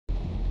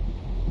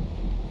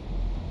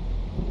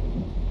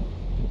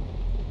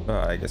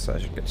I guess I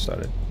should get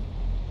started.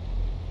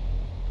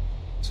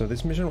 So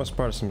this mission was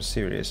part of some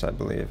series, I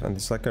believe, and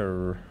it's like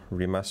a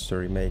remaster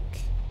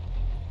remake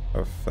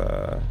of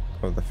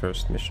the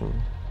first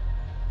mission.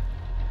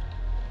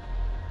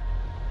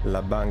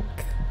 La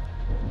Banque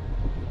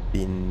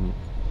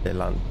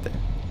Bienveillante,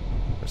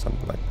 or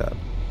something like that.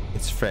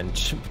 It's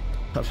French.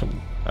 I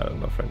don't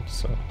know French,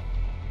 so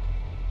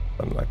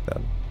something like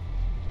that.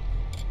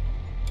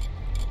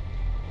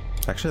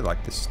 I actually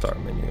like this star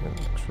menu, it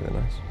looks really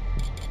nice.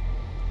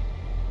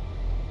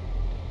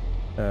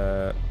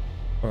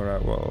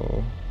 Alright,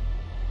 well,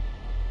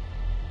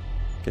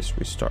 guess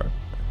we start.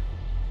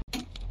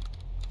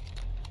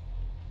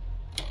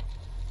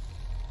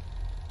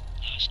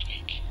 Last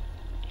week,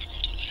 I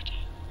got a letter.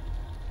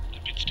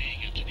 I'd been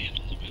staying at an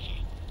inn on the river,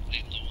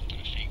 laying low under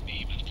a fake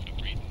name after a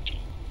breeding job.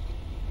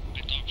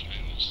 I'd dark for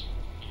hours.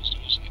 I was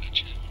dozing in a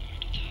chair when I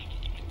heard a tap on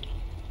the window.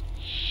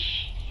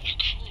 A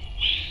crow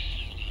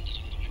landed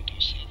on the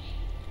windowsill,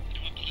 and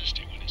it went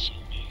ballistic when it saw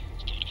me.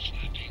 Started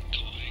flapping,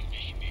 cawing,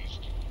 making these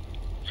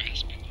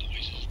rasping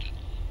noises that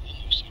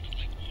almost sounded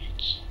like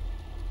words.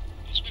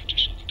 I was about to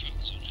shut the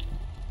curtains on it.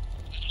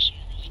 Then I saw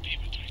a roll of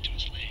paper tied to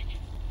his leg.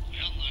 I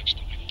unlatched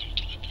the window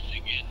to let the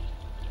thing in,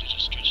 but it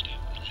just stretched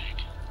out the leg,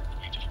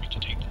 waiting for me to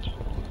take the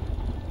note.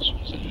 As soon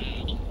as I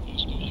had, I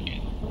was gone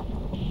again.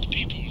 The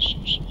paper was so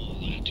small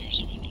I had to use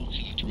a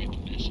monocular to read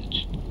the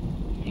message.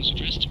 It was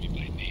addressed to me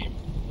by name,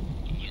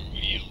 but my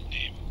real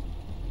name.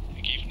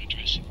 I gave an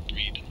address in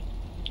Breeden,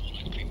 the one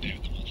I'd cleaned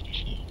out the month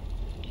before.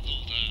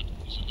 Below that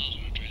was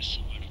another address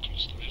somewhere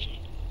across the river.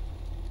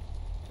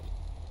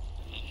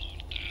 I'm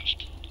not daft.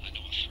 I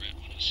know a threat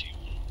when I see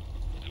one.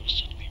 I was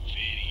suddenly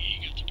very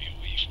eager to be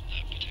away from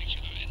that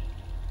particular inn.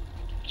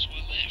 So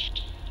I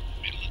left,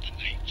 middle of the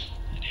night,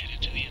 and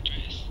headed to the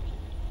address.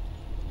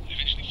 I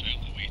eventually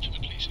found my way to the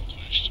place in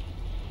question.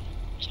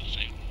 It was a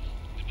fountain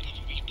in the middle of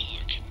a wee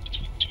park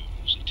between two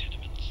rows of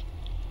tenements.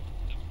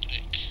 A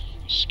brick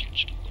was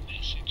sketched on the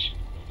message.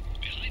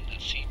 Behind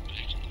that same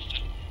brick on the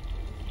fountain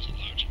was a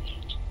larger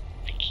note,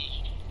 a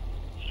key,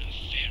 and a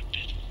fair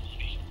bit of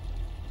money.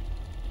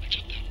 I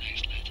took that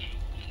nice letter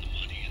and the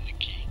money and the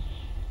key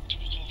to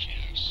a coffee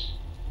house,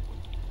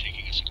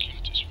 taking a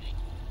circuitous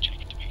route,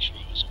 checking to make sure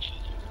I wasn't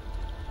followed.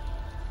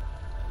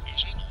 It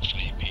was written on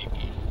fine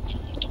paper,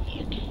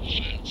 watermark,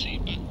 fancy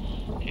but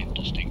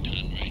indistinct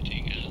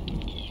handwriting, and of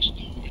course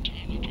no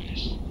return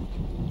address.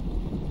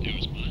 There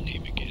was my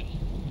name again,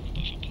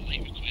 above a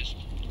polite request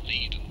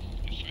laden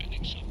with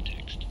threatening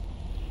subtext.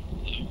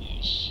 I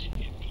was,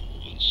 in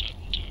no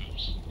uncertain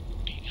terms,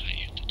 being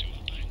hired to do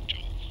a bank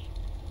job.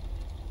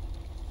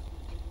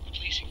 The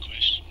place in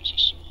question was a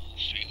small,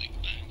 failing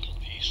bank on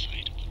the east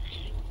side of the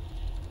river.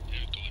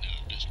 Their going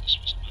out of business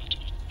was a matter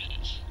of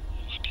minutes,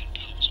 and my pen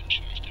pal was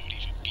unsure if there would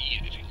even be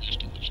anything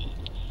left in the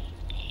vault,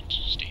 but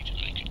stated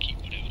I could keep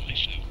whatever I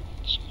found,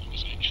 so long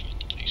as I ensured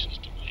the place's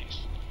demise.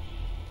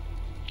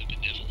 The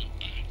benevolent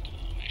bank,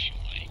 or if you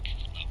like,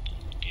 La Banque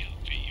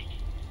Bienveillante,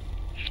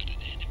 had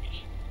an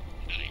enemy,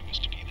 and I was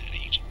to be their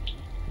agent.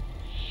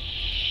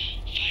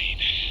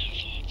 Fine, I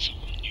thought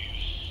someone knew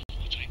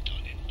what I'd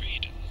done in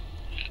Breeden,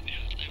 and they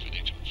had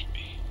leverage over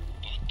me,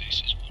 but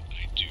this is what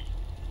I do.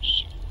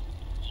 So,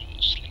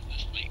 one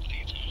sleepless night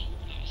later,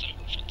 I was out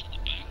in front of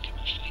the bank in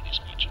my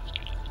finest merchant's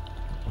getup.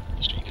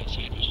 The street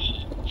outside was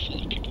hot,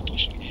 full of people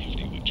pushing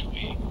every which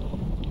way,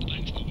 but the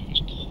bank's lobby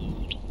was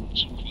cold,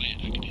 so quiet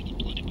I could hear the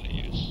blood in my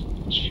ears.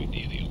 It was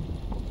funereal.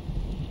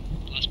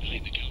 The lass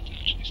behind the counter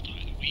actually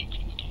started to weak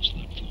when the door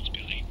slammed closed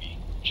behind me.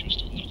 She was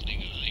still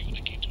knuckling her eye when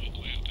I came to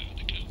inquire about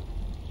the account.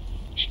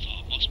 She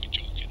thought I must be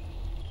joking,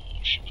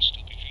 or she must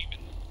still be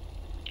dreaming.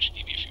 But she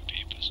gave me a few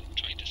papers and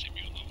tried to send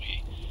me on my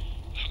way.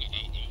 I hung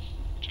about though,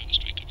 trying to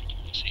strike up a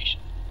conversation.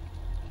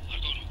 I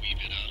got a wee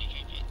bit out of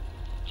her, but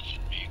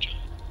nothing major.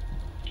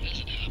 As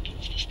it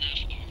happens, the staff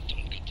at the hotel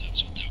on good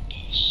terms with their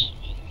boss,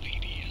 one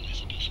lady,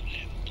 Elizabeth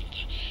Wren, told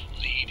her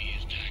lady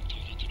is tacked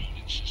on at her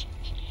own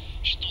insistence.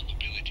 She's not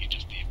nobility,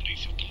 just the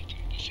abrasive daughter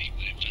of the same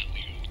line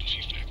family who owned a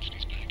few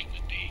factories back in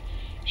the day.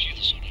 She's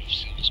the sort of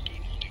silver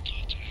spoon only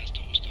daughter who has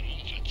to host her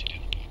own fancy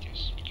dinner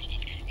parties, because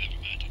nobody who ever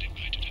met had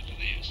invited her to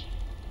theirs.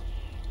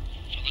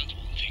 I learned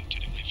one thing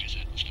during my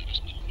visit, is that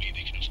there's no way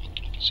they can afford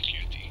proper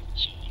security,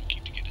 so I'm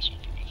keen to get this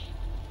over with.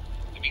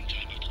 In the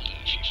meantime, I've pulled out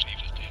a few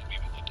favours to help me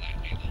with my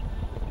blackmailer.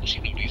 I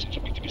see no reason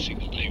for me to be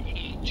singled out when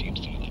a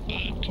teamster in the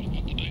band could have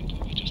got the bank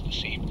over just the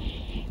same.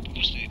 But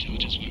most of the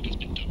intelligence work has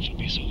been done for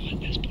me, so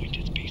at this point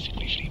it's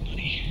basically free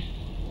money.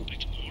 By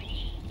tomorrow,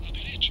 I'll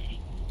be richer.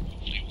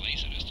 Hopefully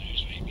wiser as to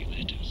who's writing me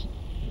letters.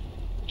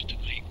 But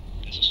tonight,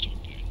 there's a storm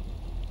brewing.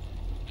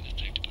 And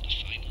it's time to put a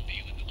final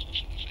nail in the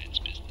coffin of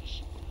Ann's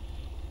business.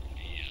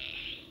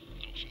 I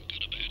don't feel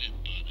good about it,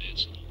 but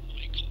it's not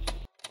my call.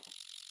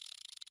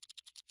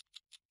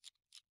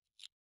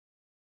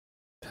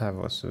 That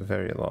was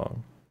very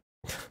long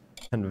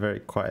and very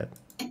quiet.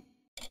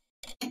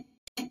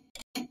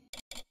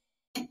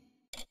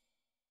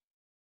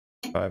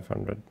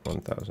 500,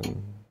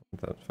 1,000,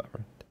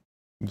 1,500.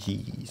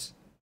 G's.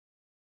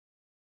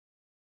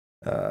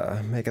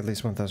 Make at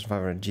least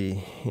 1,500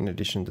 G in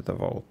addition to the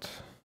vault.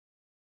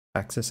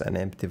 Access and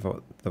empty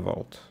the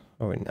vault.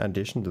 Oh, in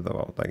addition to the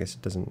vault, I guess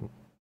it doesn't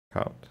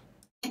count.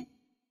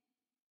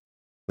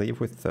 Leave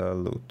with the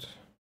loot.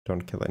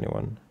 Don't kill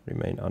anyone.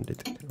 Remain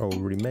undetected. Oh,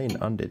 remain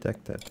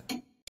undetected.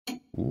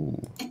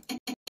 Ooh.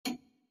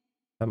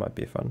 That might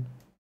be fun.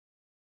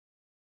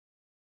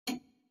 I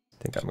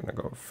think I'm gonna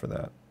go for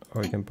that.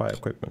 Oh, you can buy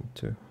equipment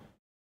too.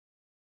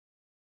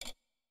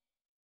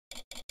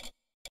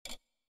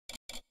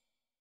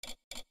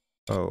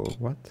 Oh,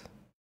 what?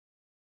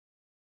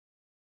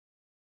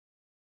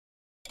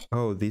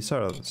 Oh, these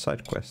are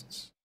side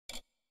quests.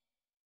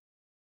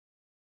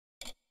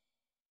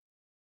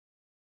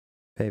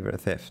 Favor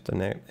theft.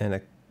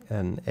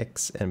 An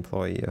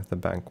ex-employee of the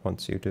bank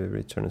wants you to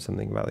return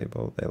something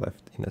valuable they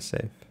left in a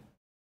safe.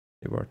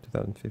 Reward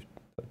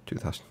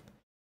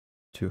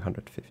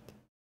 2,250.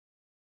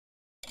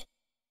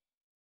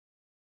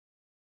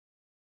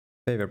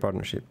 Favor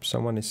partnership.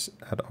 Someone is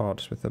at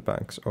odds with the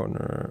bank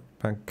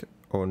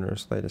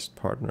owner's latest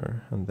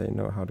partner, and they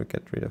know how to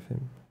get rid of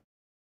him.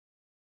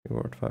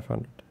 Reward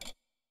 500.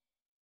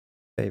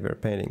 Favor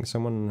painting.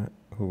 Someone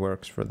who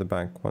works for the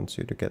bank wants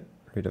you to get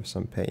rid of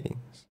some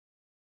paintings.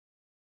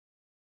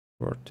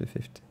 Reward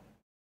 250.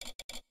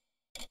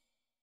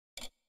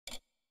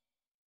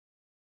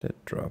 Dead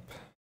drop.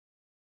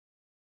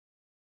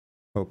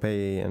 Oh,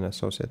 pay an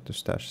associate to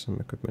stash some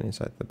equipment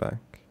inside the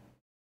bank.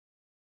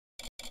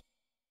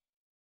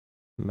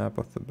 Map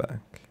of the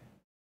bank.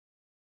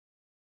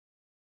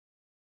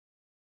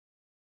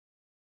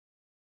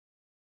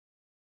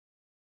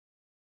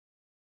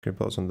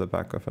 Scribbles on the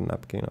back of a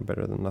napkin are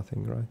better than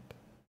nothing, right?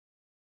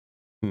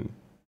 I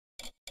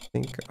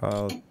think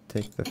I'll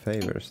take the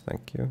favors,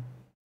 thank you.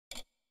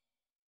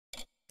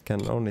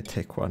 Can only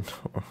take one,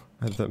 or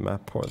the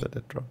map or the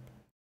dead drop.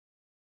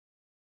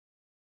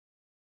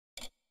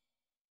 I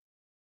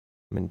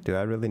mean, do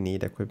I really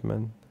need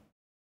equipment?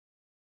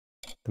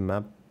 The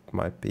map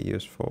might be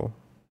useful.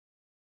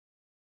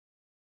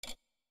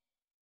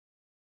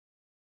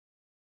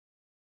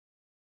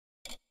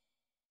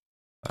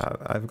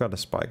 I've got a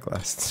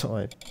spyglass, so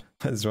I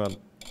just want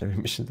every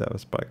mission to have a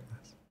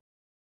spyglass.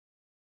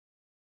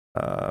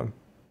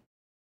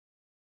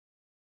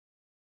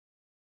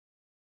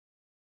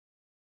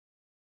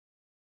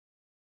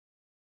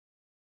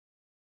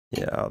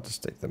 Yeah, I'll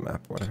just take the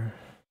map, whatever.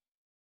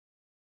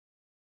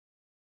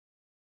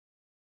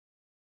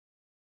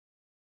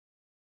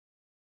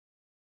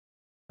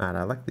 Man,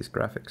 I like these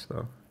graphics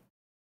though.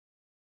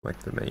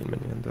 Like the main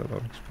menu and the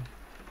loading screen.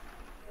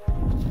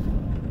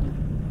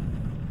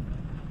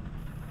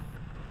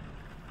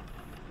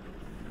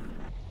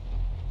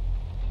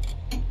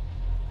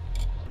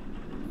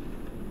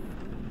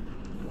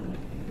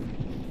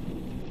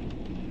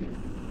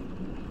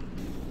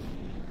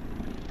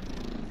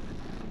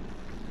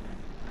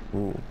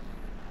 Ooh.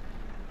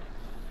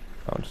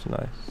 Sounds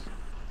nice.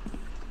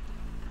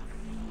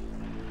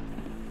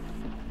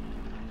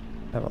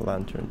 Have a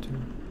lantern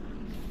too.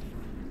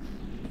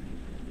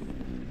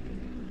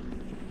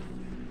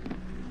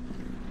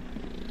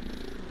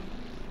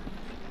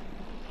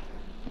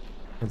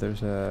 Oh,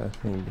 there's a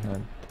thing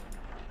behind.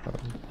 Not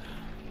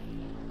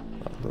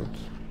loot.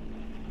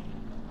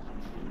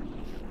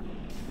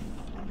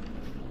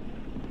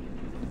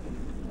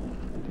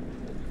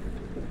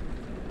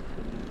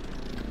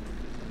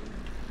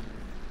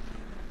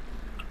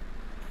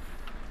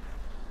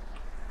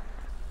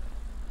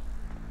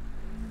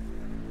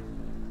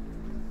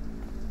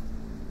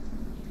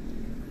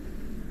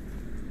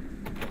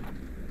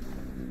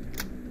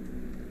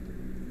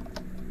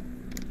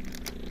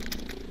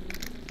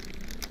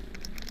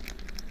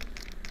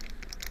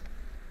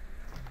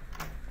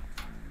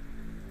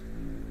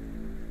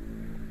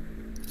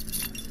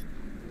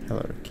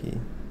 Color key.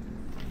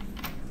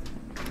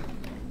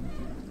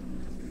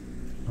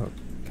 Oh,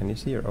 can you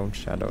see your own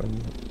shadow in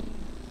the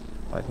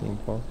lightning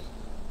bolt?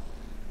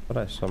 But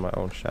I saw my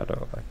own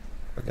shadow like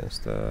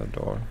against the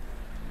door.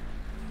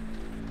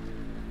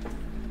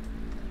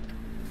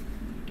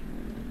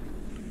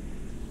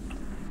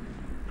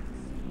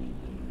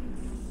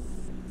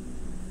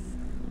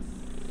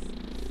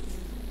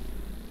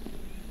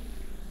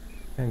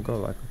 Can go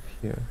like up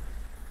here.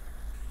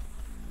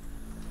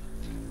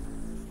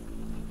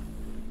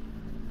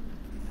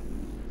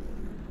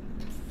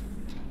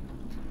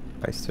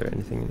 Is there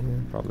anything in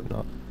here? Probably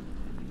not.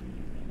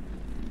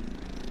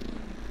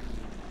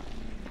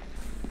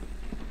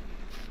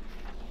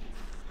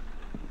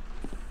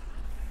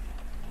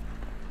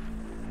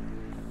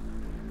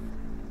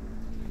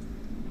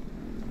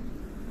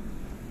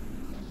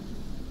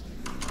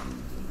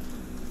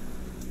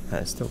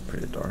 It's still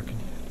pretty dark in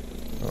here.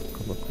 Oh, a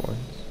couple of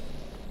coins.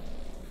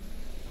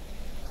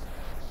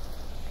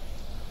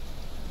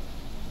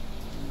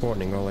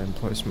 Warning, all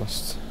employees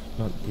must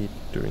not eat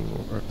during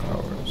work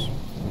hours.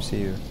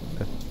 Receive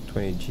a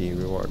 20G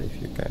reward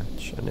if you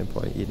catch an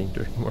employee eating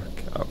during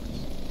work hours.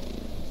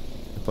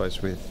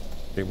 Employees with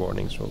 3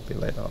 warnings will be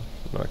laid off,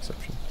 no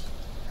exceptions.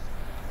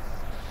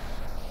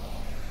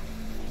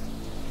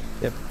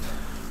 Yep.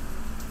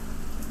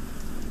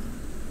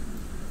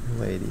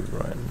 Lady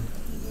Run.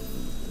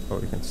 Oh,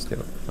 you can steal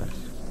it. Nice.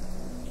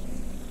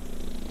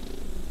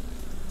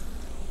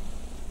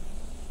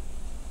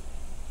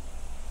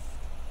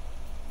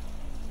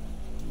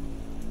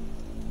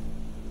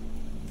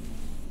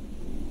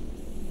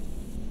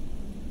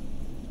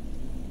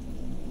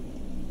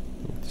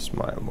 Need to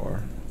smile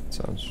more.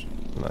 Sounds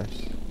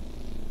nice.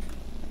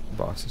 The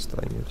boss is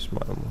telling you to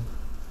smile more.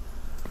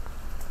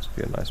 Must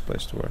be a nice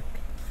place to work.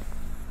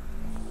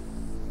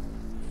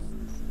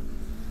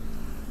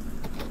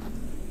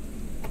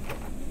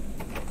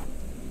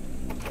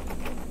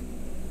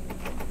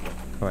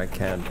 Oh, I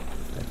can't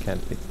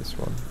pick this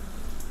one.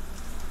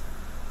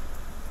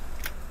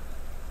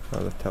 Oh,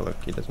 the teller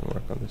key doesn't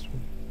work on this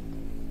one.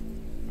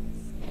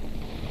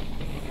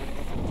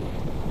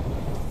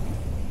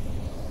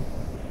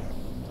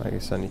 I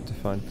guess I need to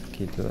find the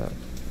key to that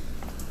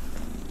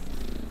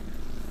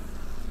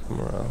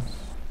somewhere else.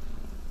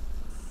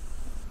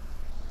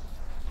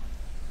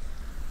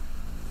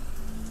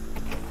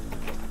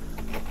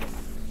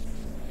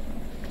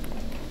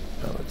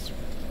 Oh, it's...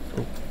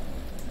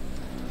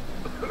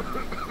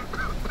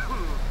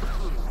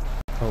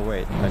 Oh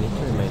wait, I need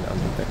to remain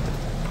undetected.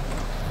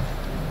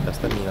 Does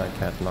that mean I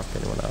can't knock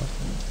anyone out?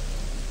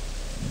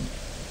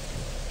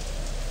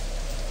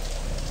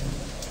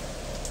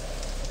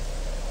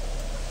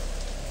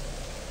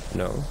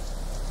 No.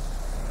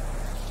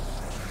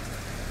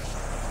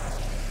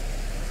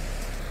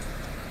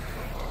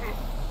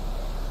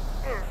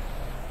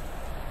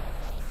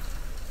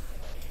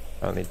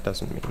 Apparently it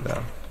doesn't mean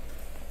that.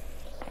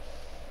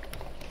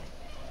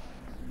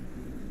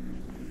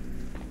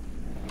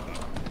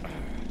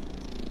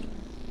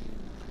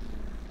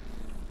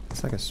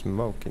 It's like a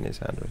smoke in his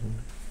hand or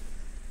something.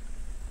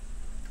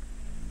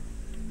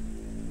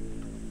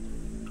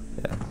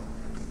 Yeah.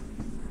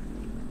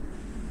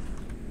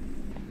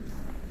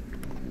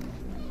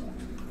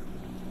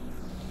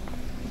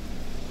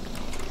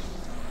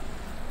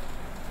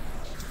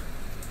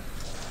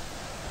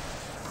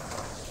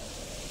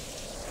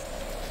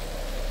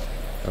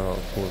 Oh,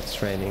 cool,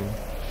 it's raining.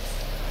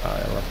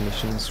 I love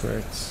missions where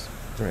it's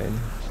raining.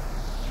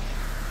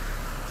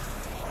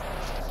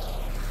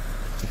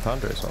 The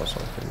thunder is also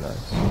pretty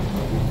nice.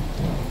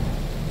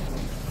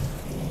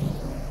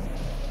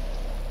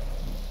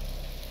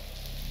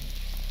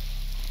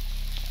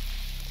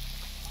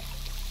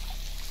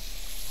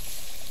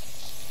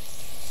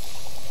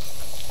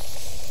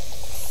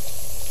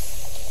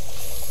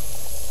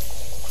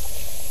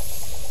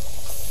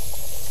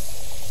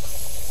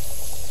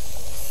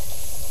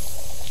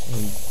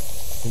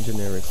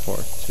 Engineer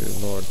report to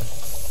Lord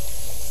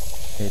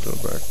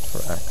Adelbert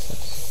for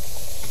access.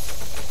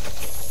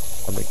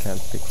 Probably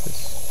can't pick this.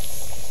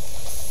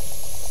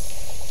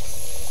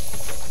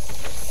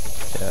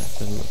 Yeah, it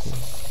doesn't look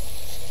nice.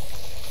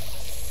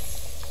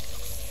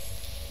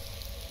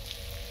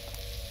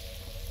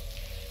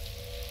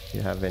 Do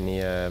you have any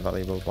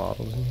valuable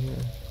bottles in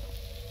here?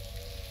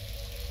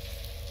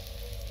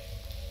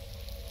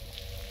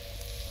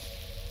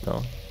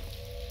 No.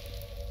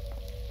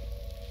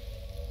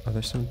 Oh,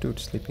 there's some dude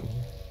sleeping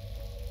here.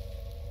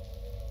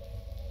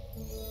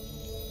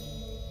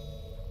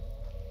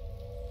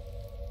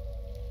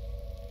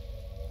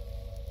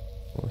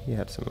 Well, he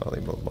had some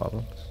valuable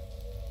bottles.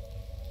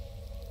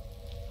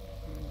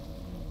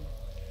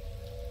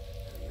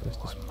 What does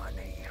this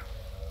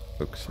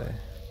book say?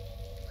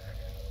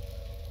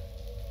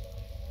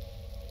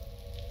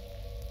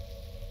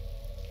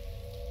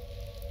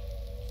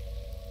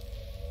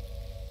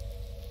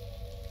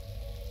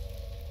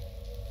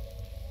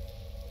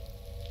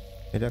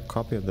 Made a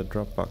copy of the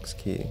Dropbox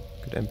key.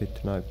 Could empty it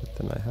tonight, but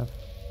then I have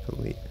to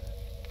leave.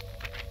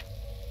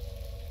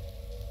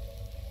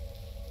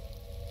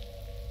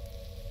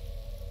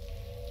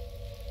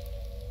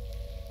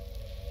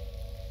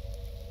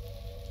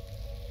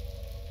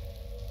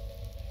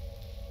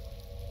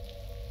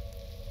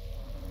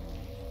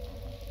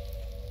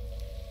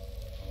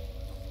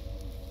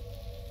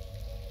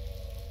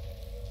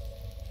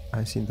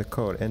 I seen the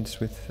code ends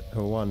with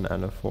a 1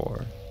 and a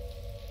 4.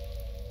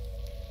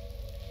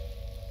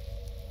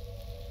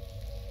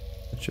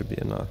 That should be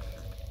enough.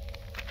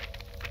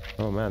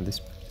 Oh man, this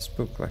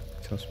book like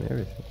tells me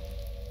everything.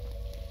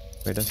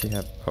 Wait, does he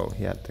have... Oh,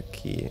 he had the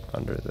key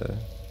under the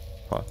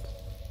pot.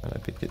 And I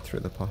picked it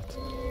through the pot.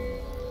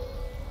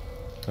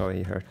 Oh,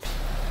 he hurt.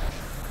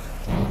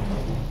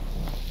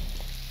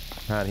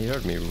 Man, he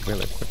hurt me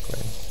really quickly.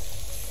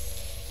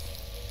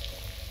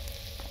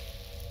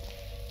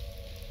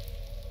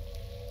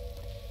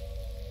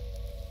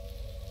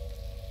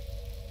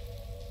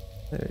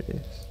 There it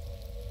is.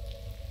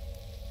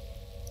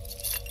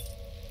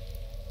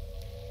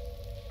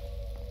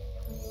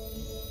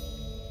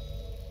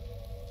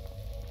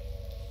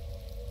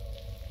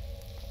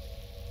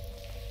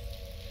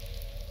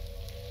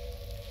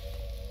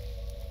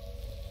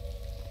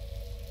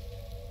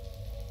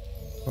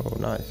 Oh,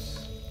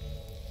 nice.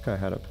 Okay, I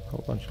had a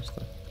whole bunch of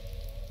stuff.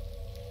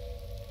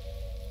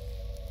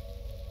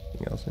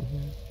 Anything else in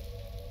here?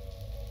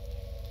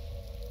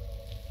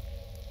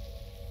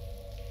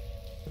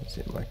 Doesn't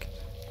seem like it.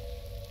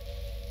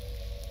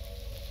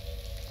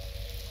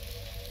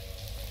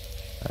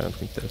 I don't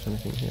think there's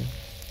anything here.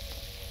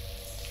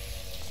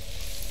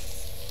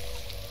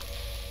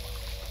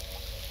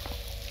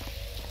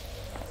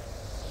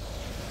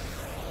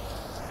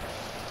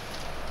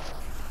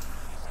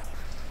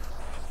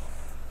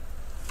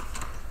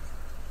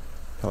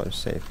 Color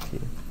safety.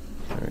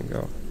 There we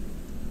go.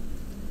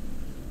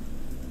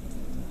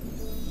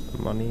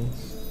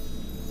 Monies.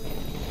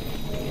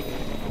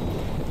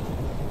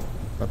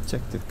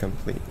 Objective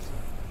complete.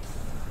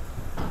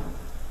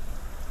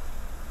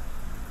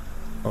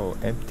 Oh,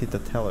 empty the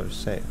teller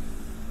safe.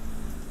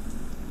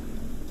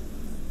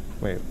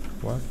 Wait,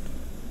 what?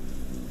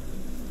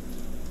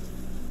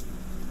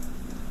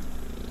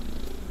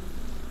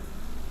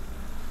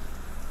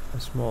 A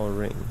small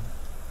ring.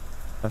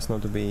 That's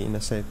not to be in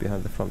a safe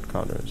behind the front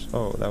counters.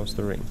 Oh, that was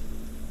the ring.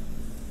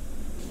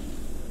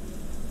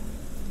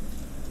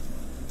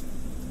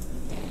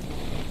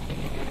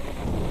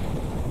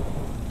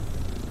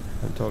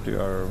 I'm told you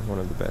are one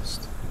of the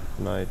best.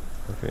 Tonight,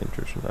 of your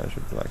intrusion, I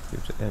should like you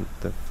to end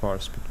the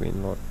farce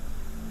between Lord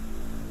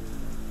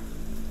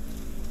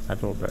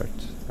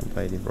Adalbert and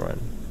Lady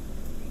Brian.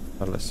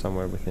 Unless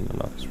somewhere within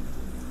an office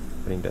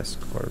writing desk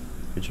or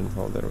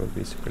pigeonhole there will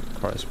be secret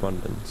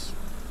correspondence.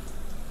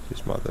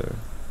 His mother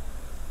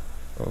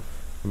of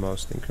the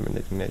most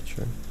incriminating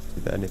nature.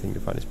 See that anything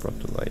divine is brought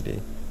to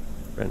Lady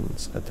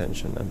Brian's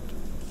attention and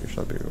you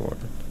shall be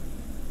rewarded.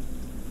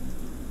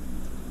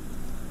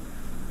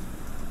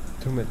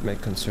 To it may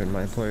concern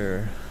my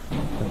employer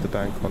at the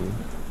bank on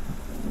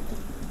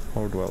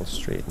Oldwell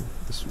Street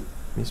is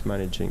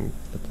mismanaging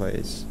the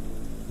place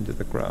into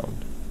the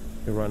ground.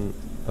 He ran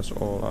us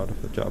all out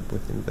of the job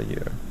within the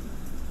year.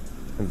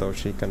 And though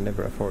she can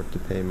never afford to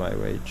pay my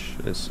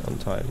wages on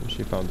time,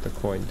 she found the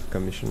coin to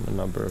commission a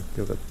number of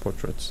gilded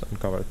portraits and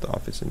covered the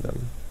office in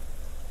them.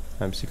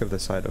 I'm sick of the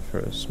sight of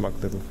her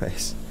smug little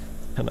face,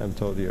 and I'm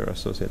told your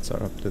associates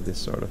are up to this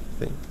sort of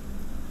thing.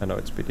 I know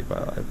it's pity,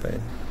 but I pay.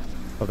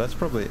 Oh, that's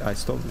probably... I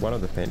stole one of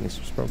the paintings,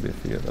 there's probably a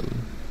few of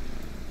them.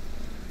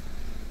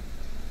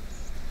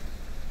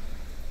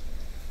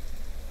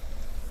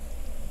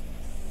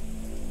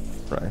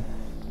 Right.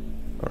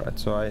 Alright,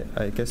 so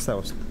I guess that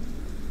was...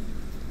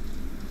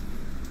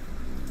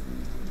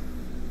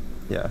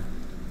 Yeah,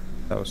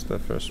 that was the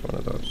first one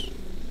of those.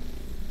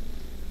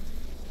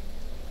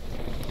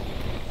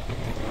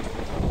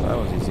 That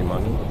was easy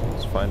money.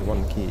 Let's find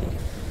one key.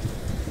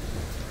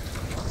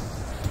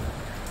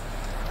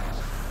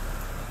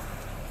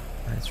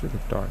 It's really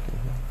dark in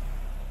here.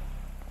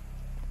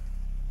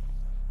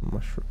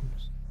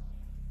 Mushrooms.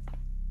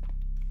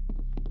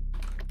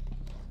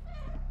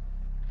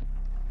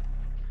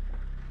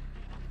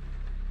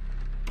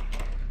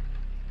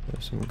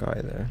 There's some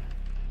guy there.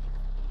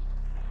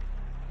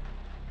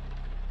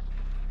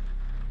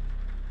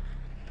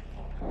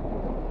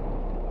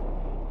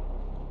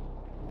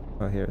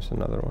 Oh, here's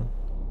another one.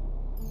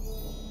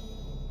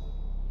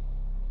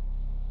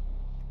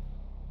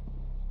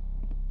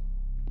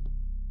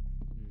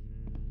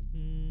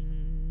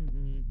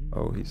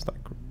 Oh, he's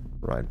like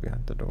right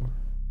behind the door.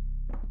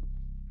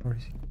 Or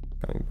is he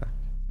coming back?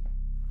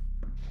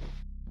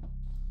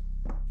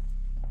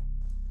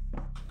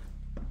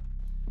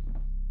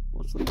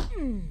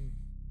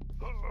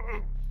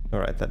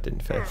 Alright, that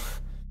didn't fail. I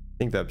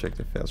think the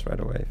objective fails right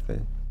away if they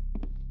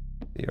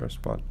see or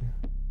spot you.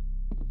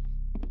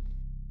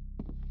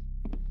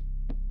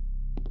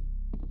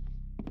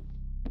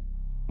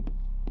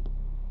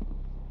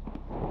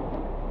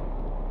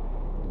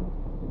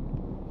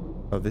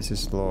 Oh, this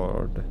is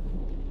Lord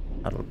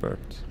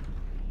Adalbert.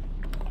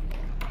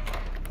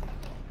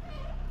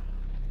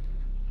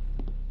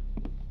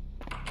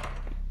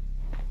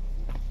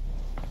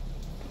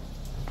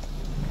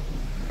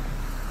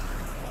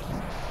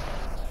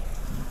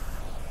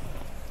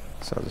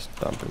 So I'll just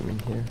dump him in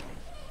here.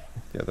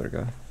 The other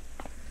guy.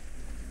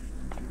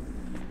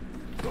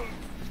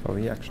 Oh,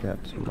 he actually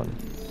had some money.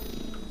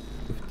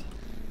 50.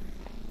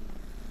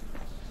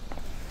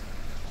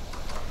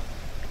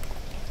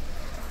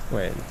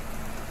 Wait.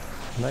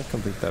 Can I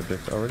complete the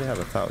object? I already have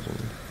 1,000.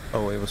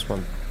 Oh, it was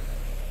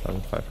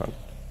 1,500.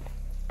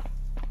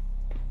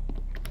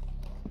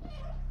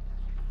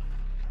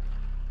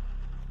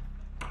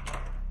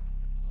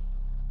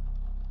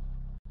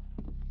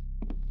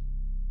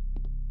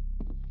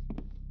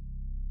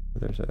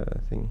 There's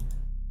a thing.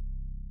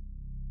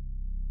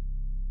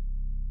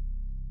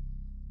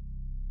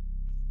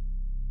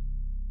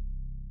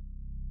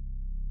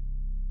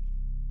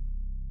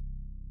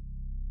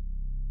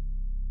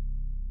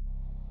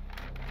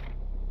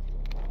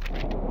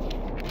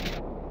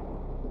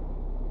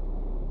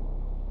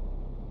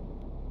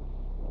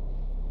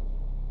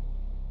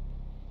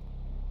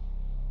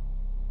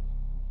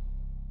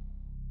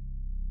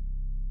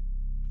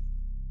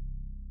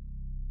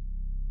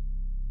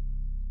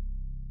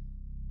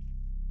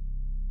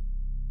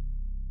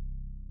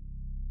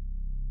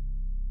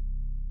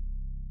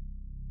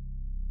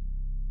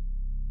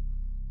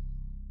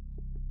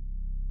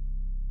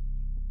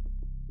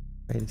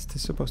 Wait, is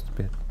this supposed to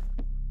be a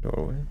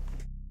doorway?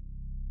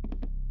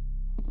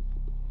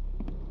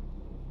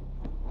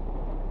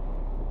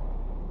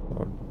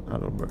 Lord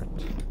Adalbert.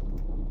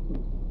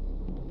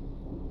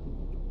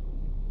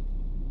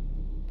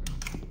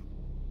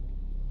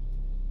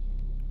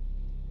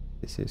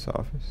 This is his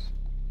office.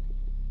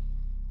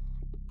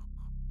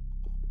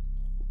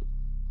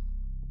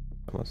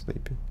 Someone's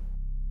sleeping,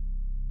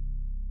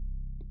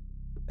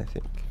 I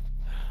think.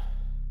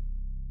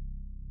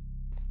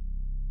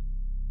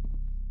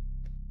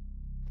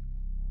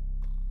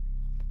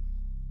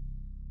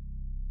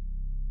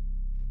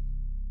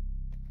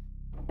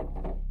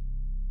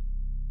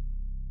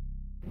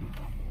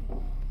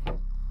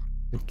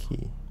 The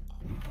key.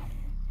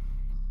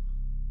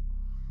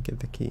 Get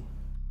the key.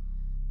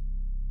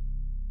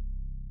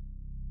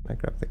 I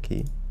grab the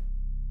key.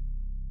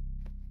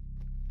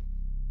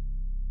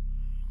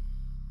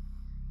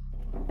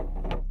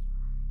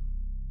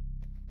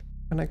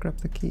 Can I grab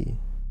the key?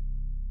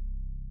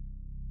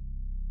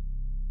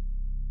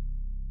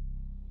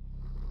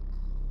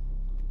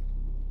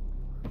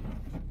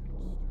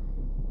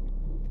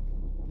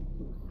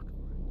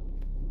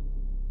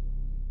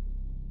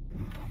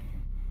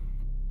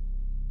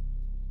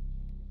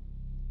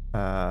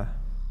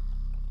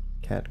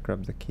 Can't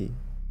grab the key.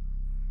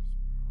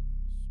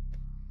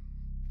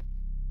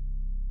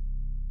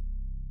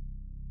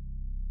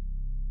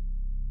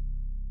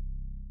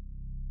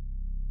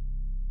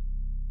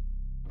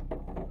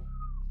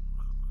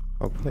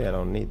 Hopefully I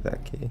don't need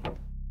that key.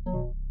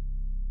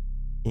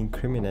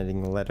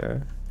 Incriminating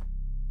letter.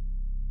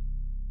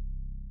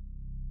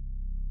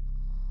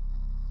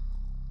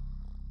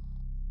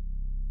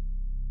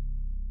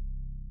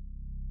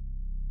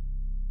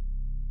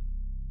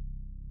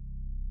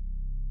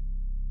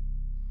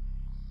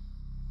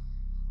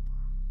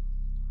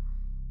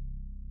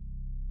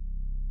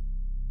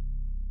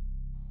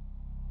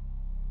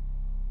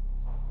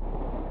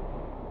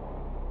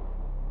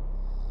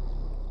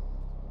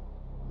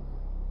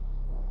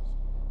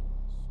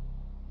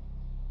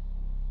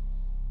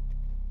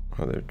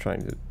 Oh, they're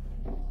trying to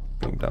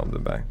bring down the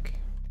bank.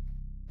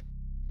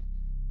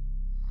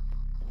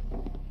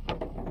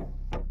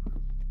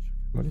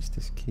 What is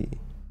this key?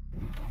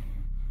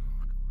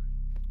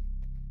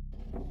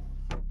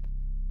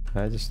 Can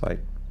I just like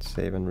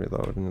save and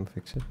reload and it'll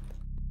fix it?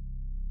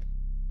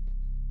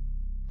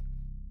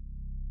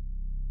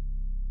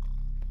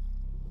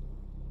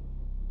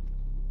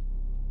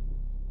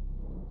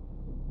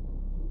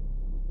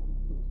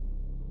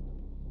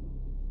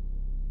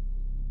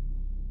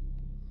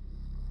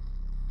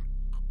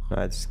 No,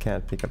 I just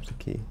can't pick up the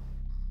key.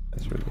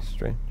 That's really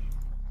strange.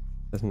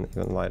 Doesn't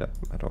even light up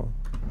at all.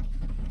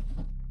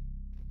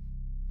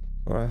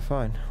 Alright,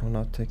 fine. I'll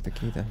not take the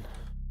key then.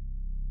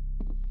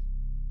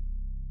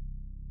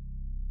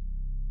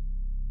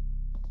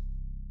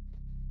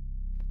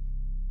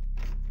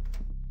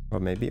 Or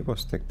maybe it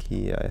was the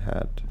key I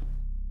had.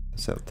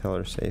 The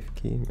teller safe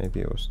key. Maybe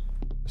it was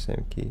the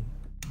same key.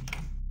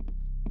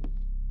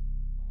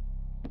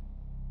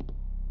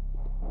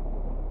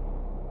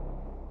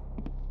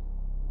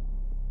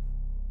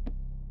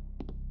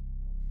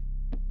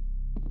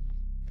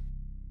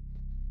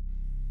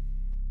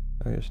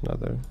 Oh, here's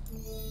another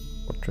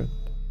portrait.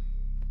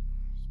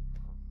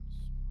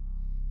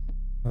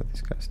 Oh,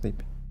 this guy's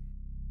sleeping.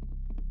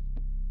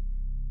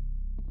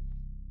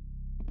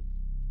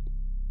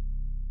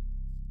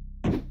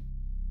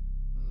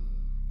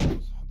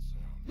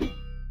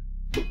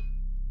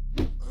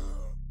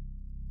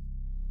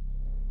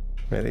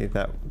 Really,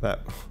 that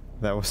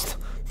was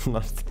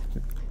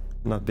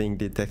not being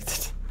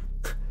detected.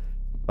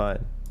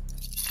 Fine.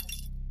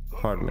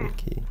 Apartment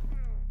key.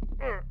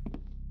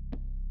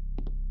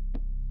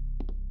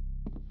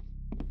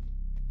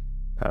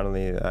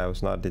 Apparently I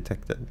was not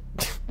detected.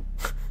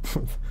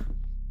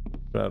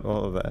 Throughout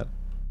all of that.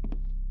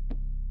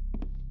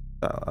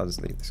 I'll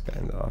just leave this guy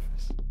in the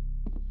office.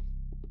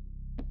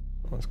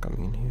 Someone's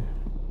coming in here.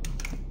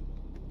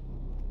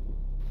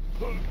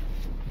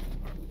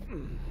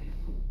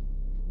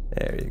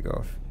 There you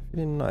go.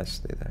 Fitting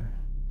nicely there.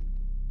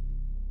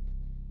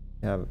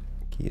 You have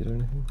keys or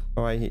anything?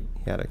 Oh, he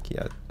had a key.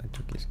 I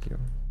took his key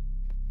over.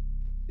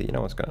 See,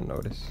 no one's gonna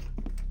notice.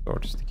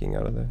 Sword sticking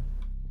out of there.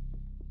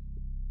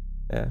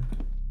 Yeah.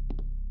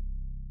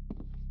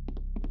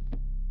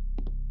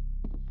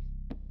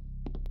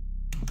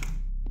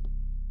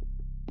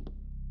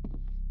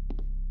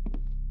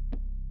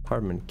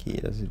 Apartment key.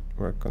 Does it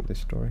work on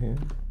this door here?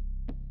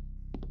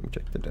 Let me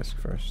check the desk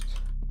first.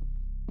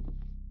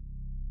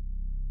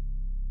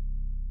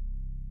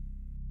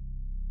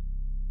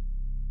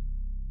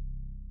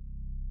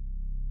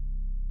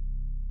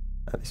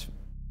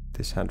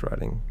 This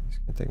handwriting is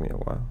gonna take me a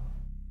while.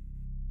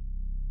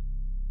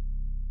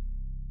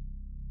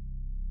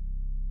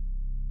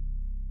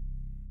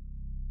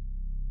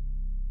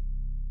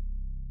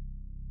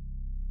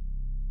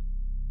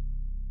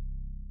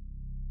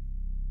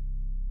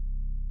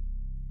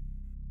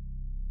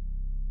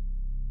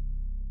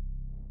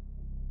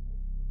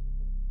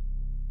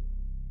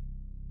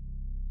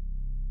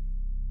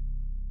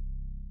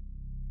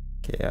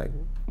 Okay,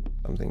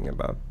 something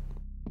about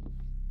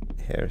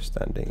hair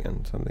standing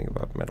and something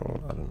about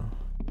metal, I don't know.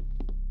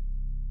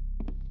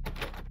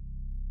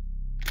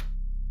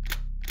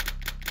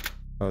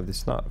 Oh, this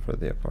is not for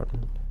the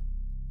apartment.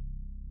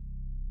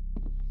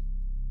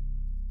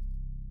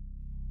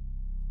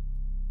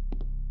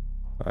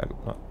 I'm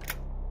not.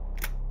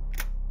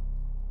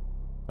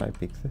 Can I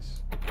pick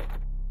this?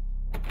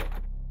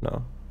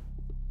 No.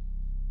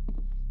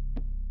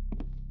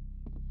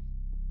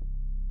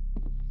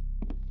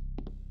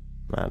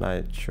 Man,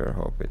 I sure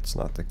hope it's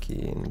not the key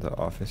in the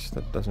office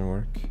that doesn't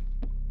work.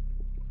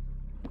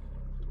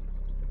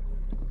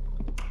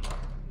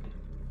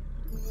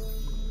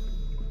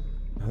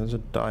 There's a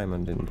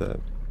diamond in the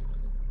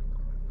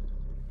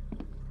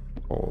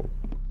hole.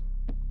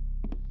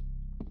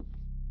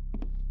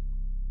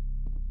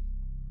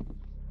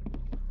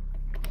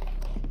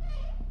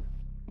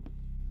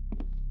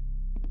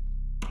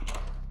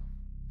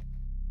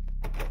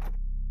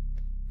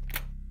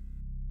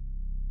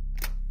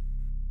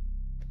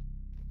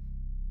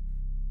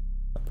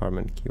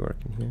 Apartment key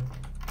working here.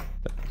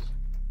 Yes.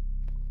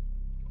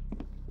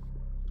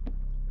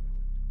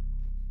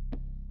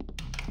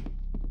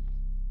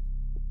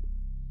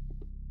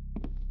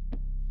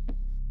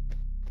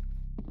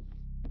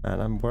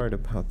 And I'm worried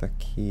about the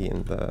key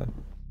in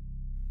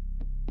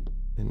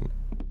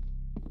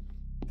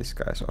this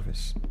guy's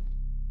office.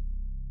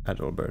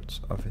 Adalbert's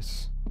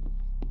office.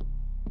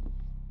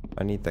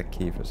 I need that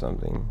key for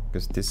something,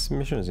 because this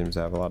mission seems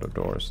to have a lot of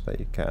doors that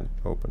you can't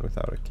open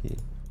without a key.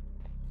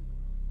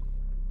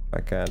 If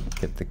I can't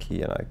get the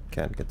key and I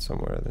can't get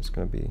somewhere, there's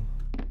gonna be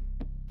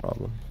a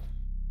problem.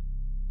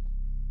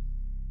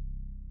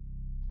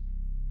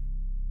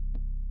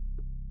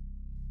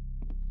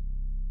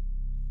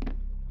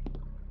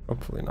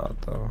 Hopefully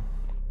not, though,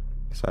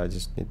 because I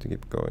just need to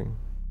keep going.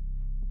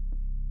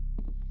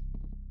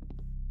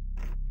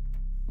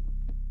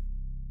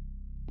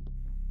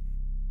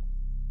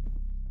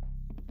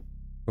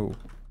 Oh.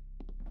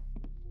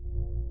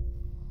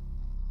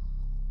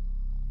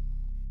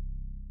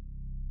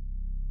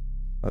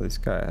 Oh, this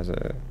guy has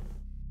a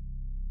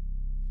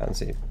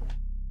fancy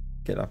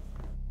get up.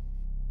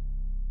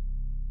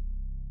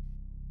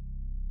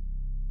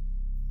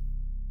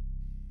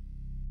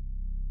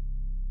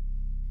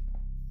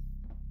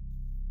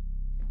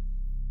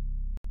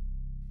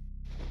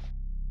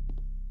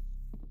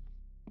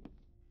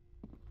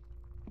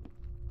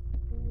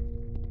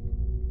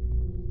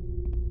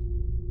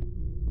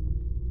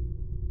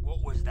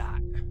 What was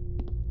that?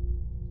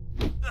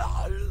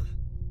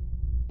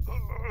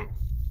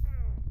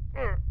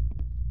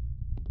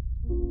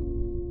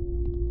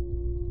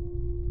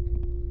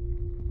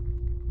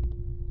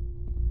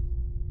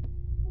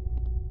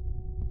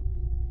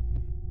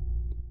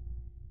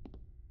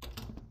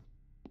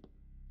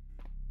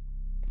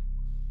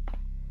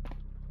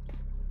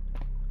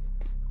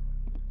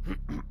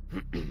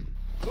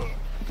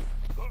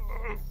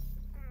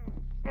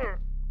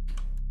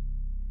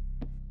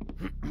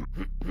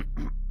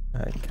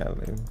 I can't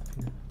leave him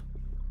here.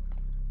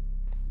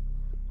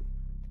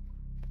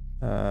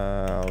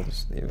 I'll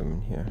just leave him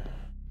in here.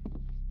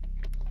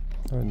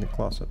 Oh, in the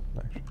closet,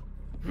 actually.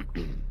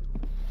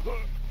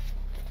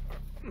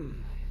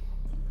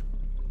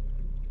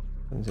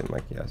 Doesn't seem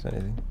like he has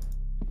anything.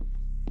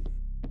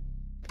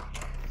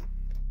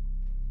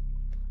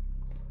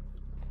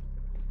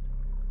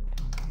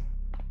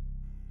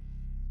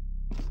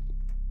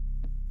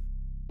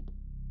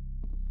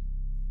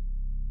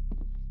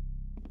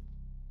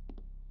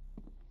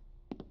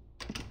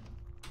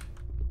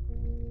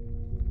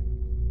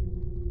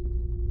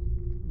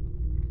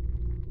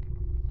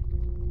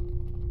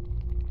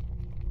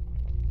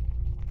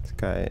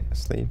 Guy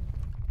asleep.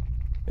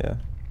 Yeah.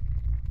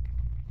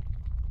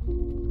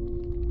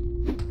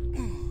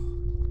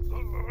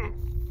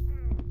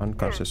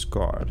 Unconscious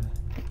guard.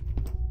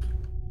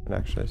 It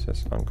actually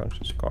says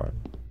unconscious guard.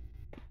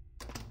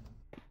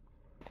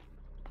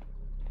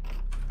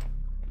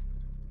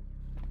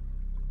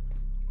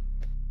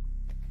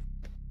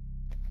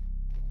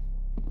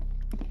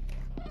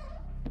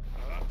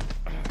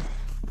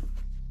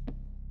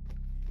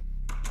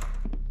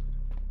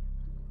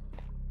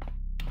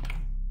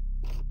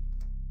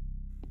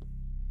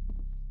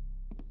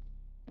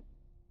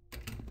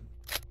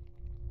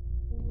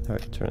 Oh,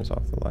 it turns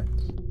off the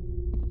lights.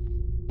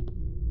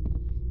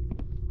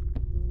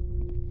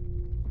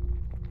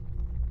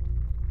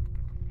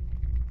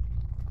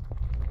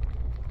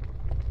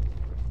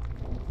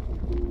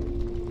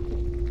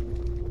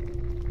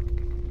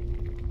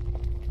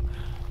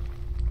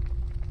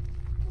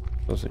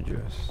 Those are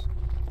juice.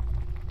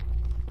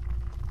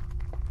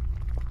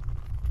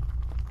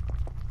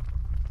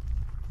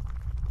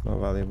 No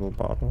valuable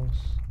bottles.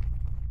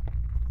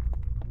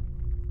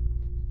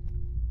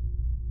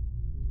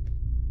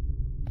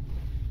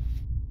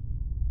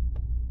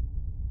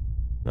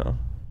 No.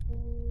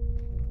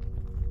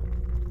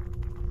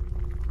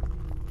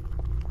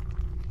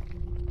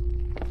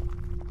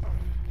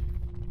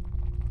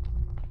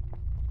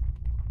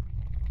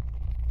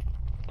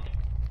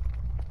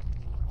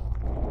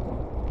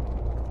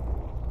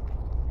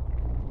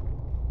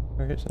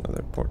 Here's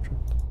another portrait.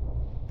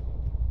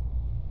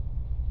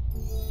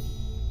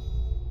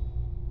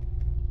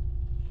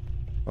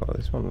 Oh,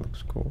 this one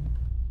looks cool.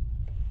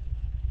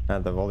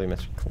 And the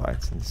volumetric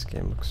lights in this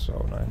game look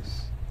so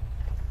nice.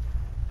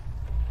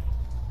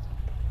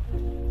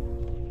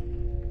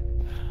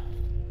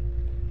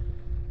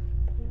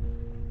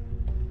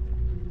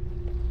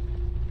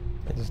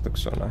 It just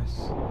looks so nice.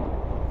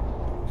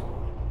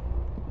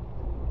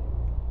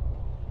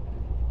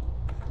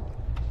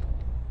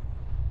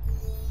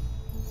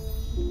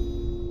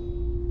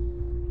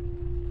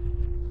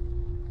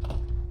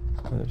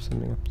 Oh, there's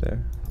something up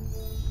there.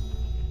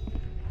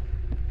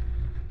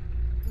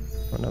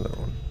 Another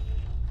one.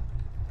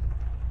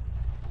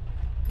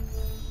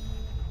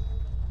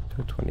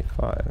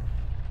 225.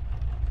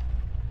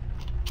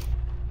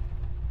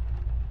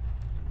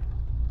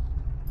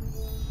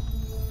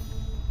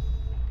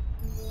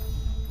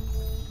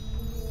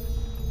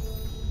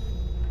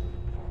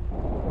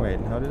 Wait,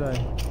 how did I?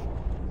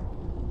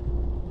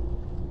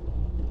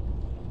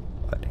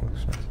 Lighting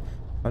looks nice.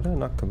 Why did I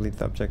not complete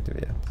the objective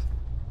yet?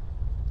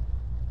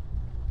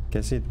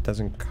 Guess it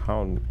doesn't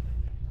count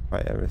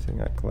by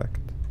everything I collect.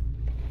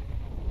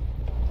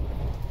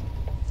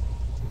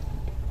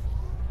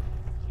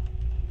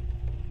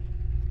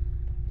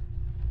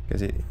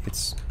 Because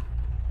it's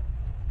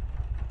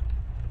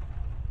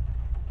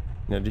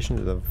in addition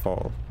to the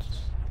vault.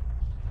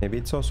 Maybe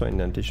it's also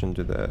in addition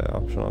to the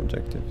optional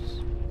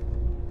objectives.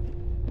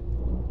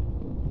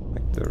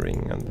 Like the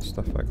ring and the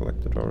stuff I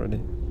collected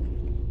already.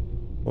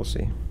 We'll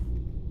see.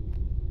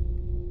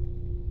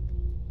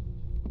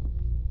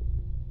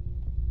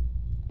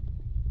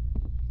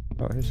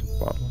 Oh, here's a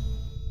bottle.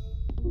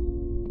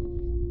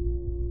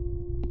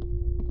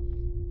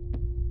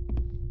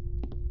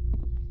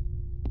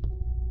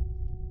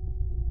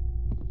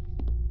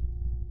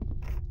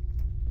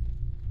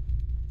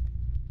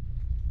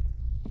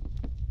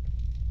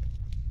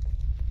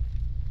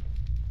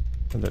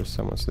 Oh, there's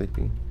someone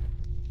sleeping.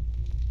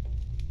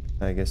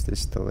 I guess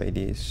this is the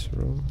lady's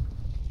room.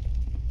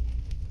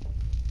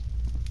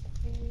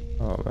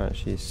 Oh man,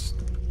 she's...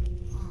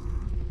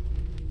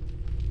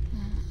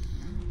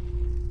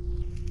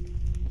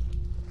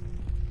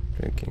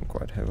 drinking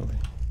quite heavily.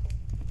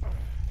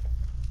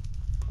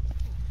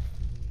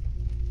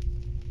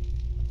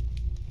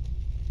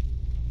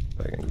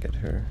 If I can get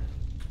her.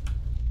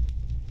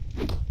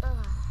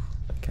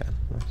 I can,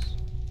 nice.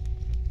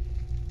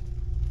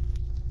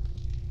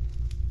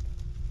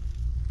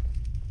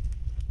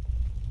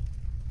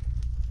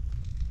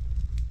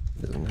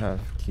 Doesn't have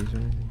keys or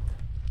anything.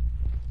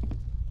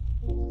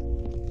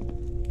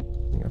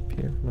 Anything up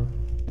here? No.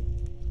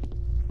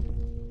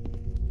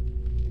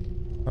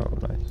 Oh,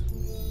 nice.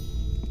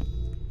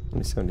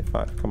 Only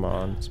 75. Come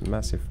on, it's a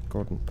massive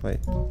golden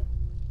plate.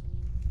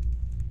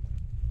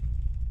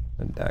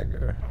 A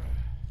dagger.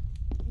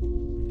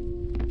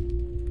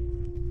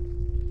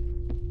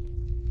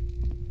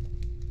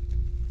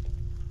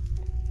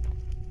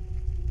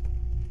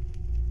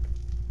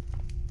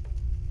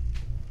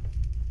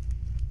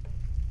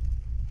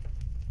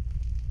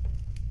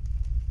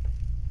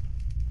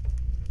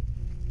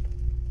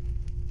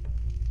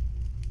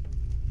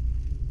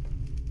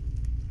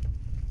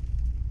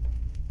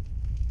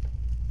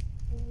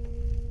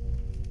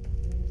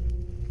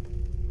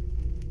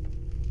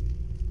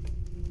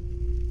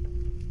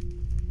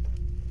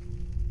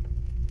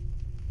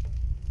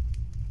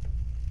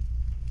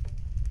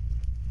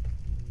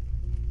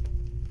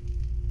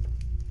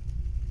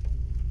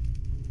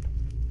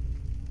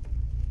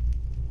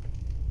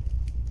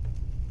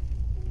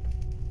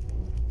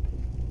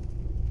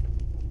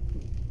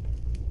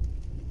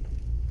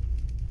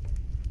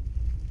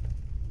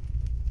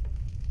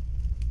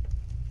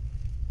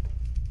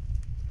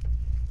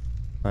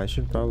 I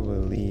should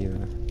probably leave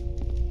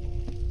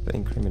the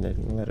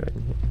incriminating letter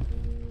in here.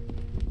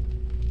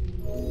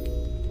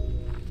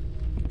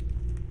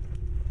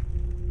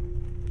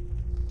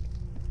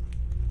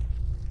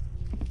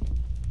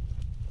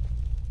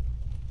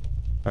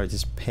 Or it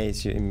just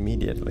pays you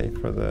immediately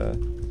for the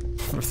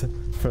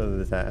for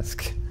the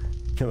task.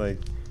 You like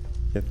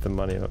get the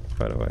money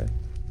right away.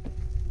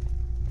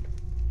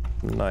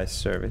 Nice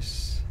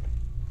service.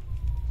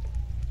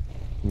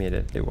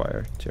 Immediately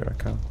wired to your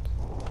account.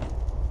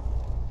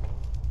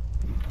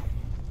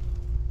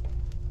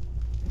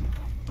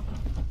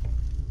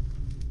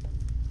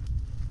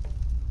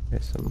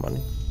 Here's some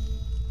money.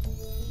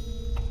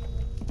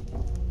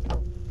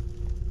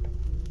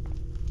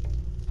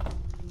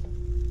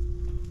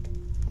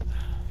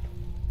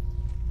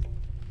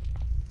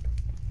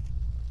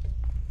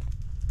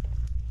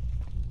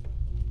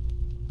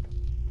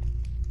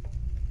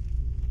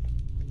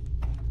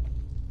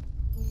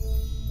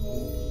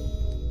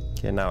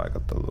 Okay, now I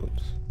got the loot.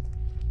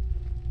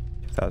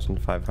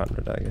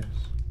 2,500, I guess.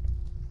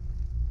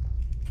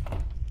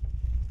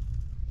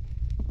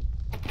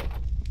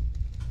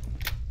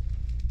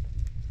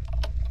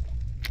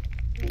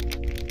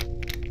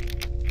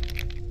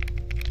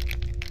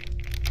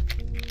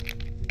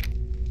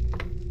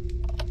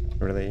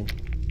 Really?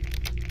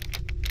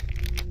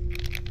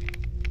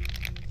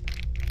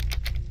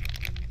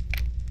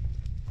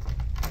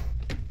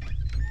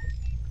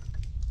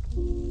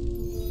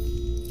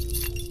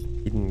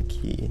 Hidden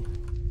key.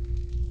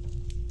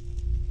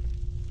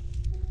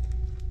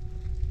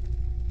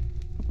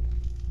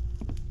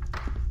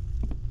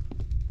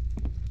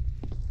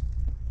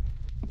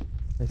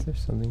 Is there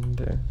something in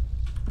there?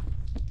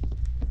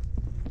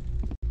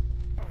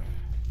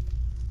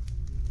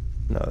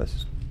 No, this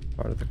is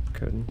part of the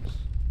curtains.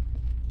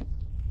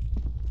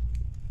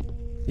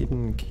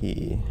 Hidden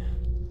key.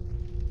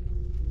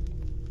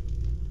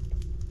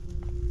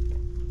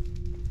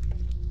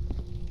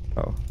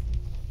 Oh.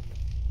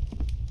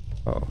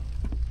 Oh.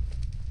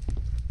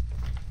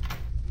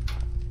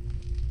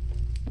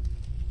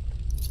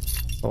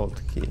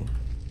 Vault key.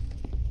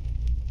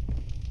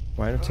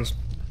 Why not just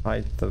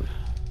hide the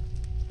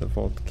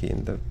vault key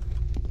in the...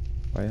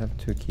 Why have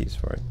two keys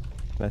for it?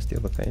 Can I steal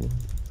the painting?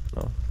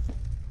 No.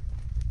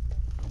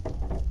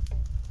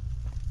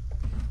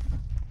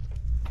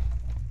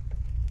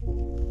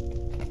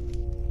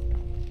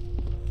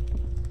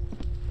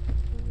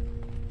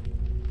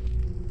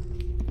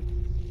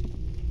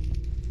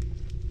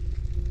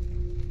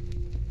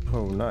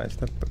 Oh, nice.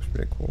 That looks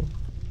pretty cool.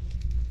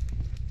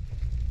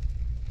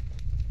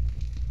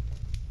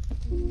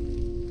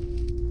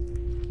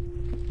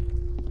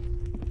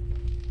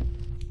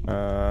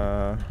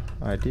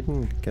 I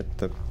didn't get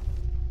the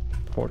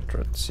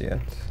portraits yet.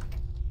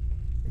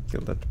 I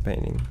killed at the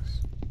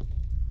paintings.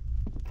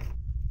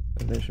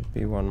 But there should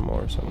be one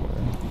more somewhere.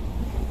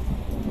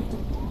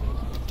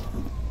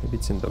 Maybe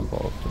it's in the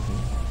vault.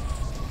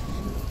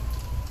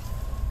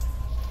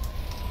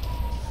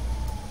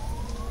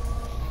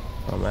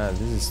 Oh man,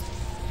 this is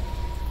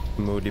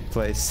a moody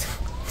place.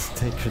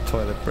 Take your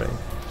toilet break.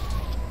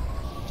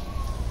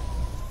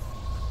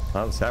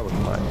 Honestly, I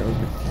wouldn't mind.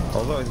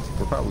 Although it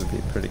would probably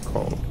be pretty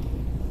cold.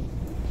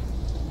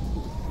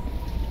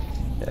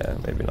 Yeah,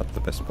 maybe not the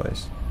best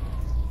place.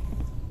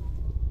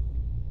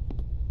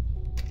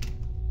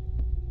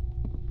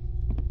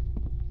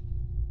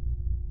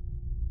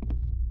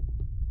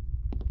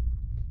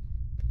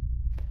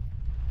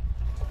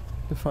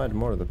 To find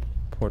more of the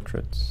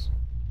portraits.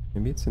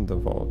 Maybe it's in the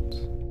vault.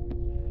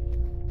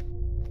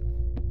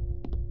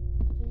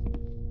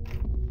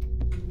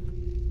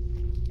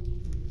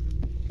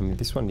 I mean,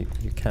 this one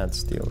you can't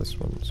steal this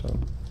one, so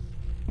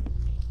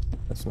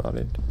that's not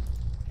it.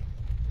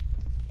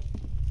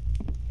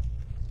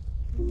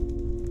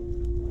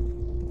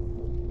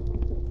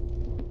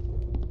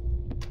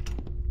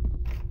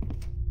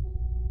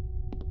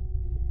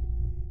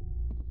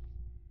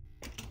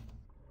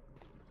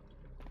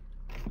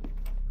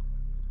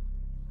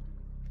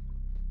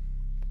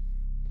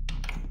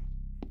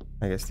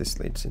 I guess this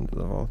leads into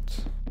the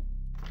vault.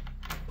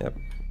 Yep.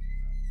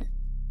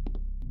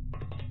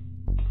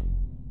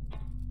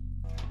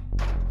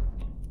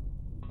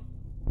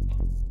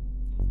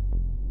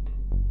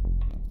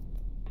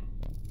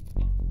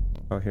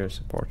 Oh, here's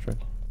a portrait.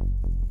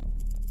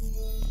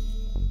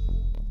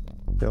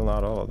 Still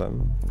not all of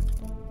them.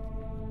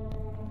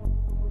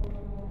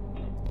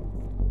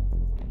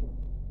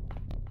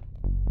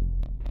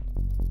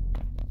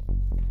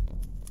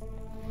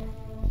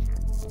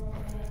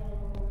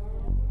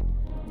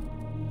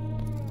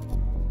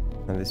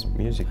 And this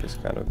music is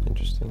kind of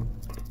interesting.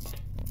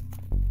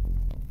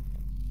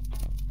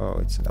 Oh,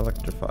 it's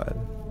electrified.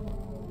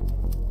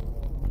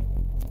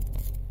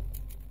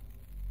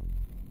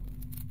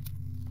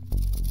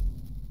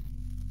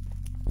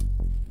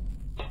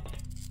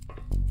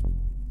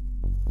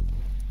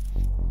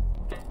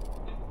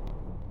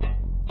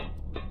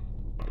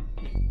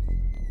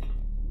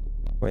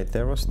 Wait,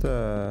 there was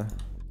the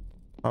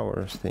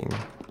powers thing.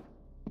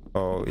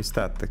 Oh, is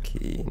that the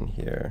key in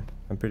here?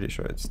 I'm pretty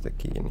sure it's the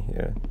key in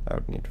here I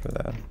would need for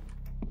that.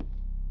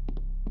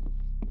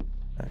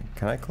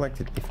 Can I collect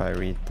it if I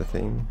read the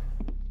thing?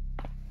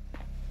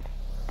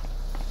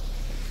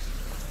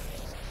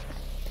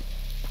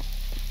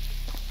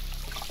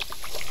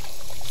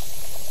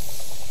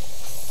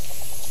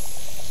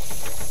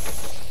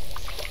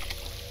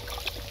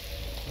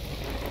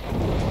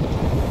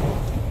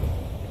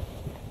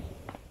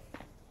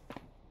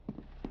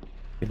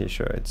 Pretty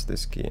sure it's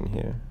this key in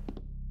here.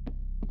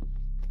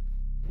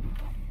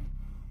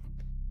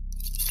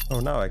 Oh,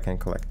 now I can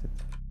collect it.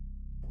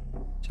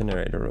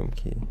 Generate a room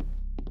key.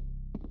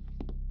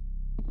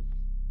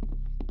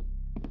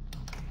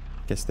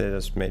 Guess they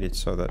just made it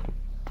so that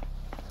I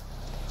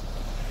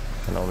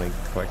can only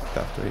collect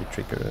after you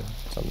trigger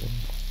something.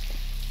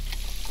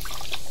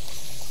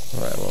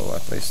 Alright, well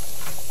at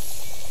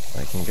least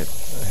I can get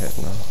ahead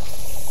now.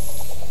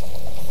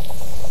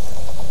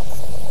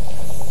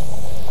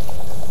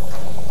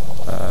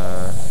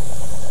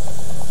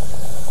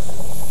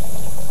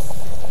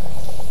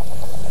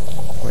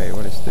 Wait,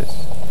 what is this?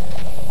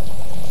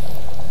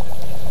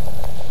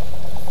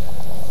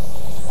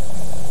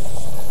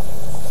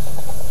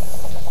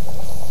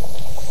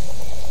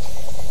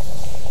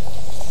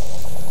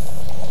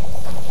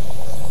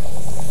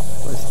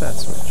 What is that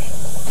switch?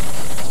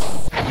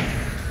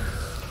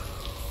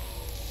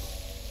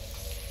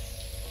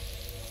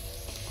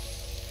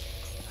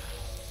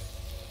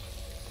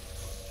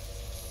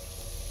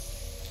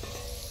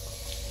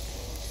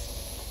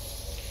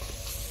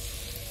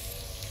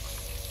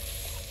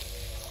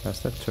 Does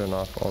that turn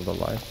off all the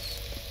lights?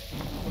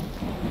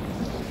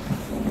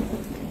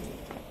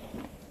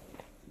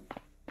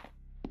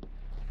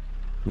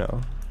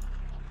 No.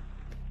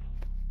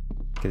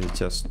 Because it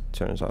just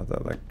turns off the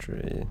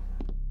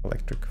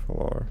electric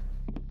floor.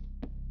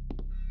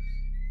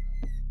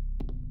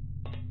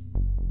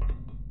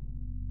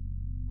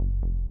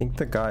 I think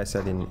the guy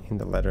said in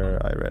the letter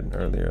I read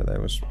earlier that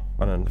it was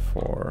 1 and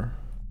 4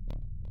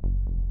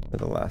 with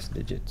the last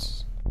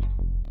digits.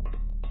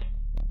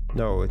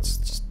 No, it's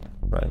just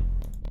right.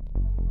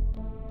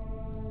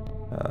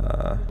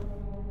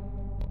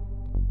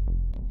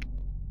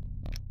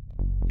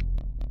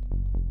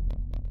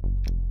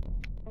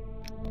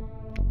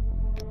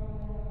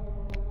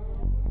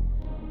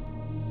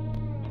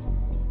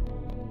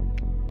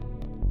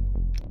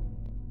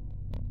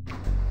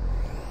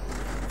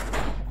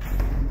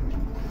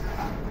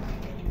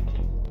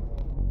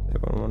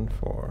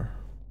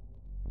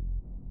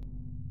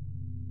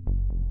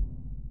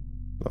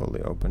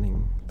 Slowly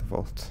opening the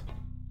vault.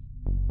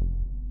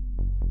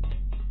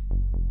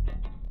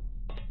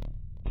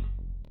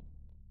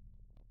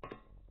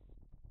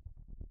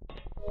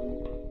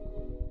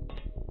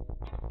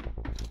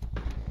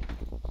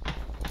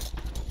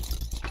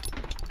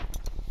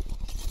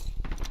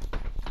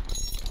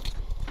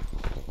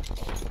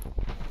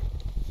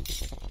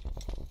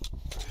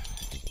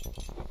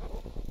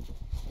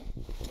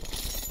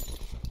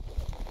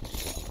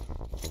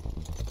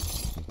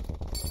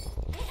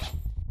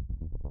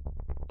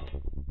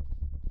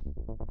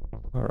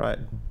 Alright.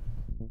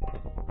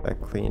 I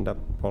cleaned up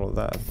all of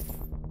that.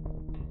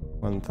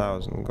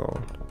 1,000 gold.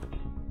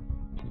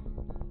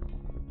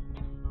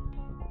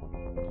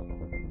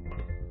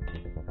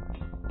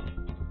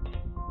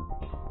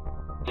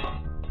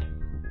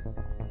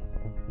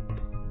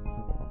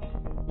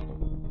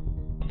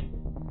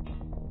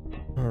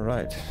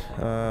 Alright.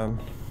 I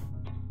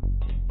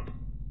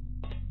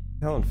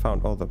haven't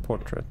found all the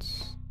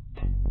portraits.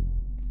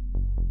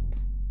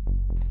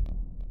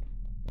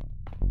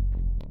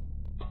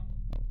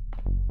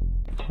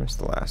 Where's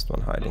the last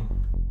one hiding?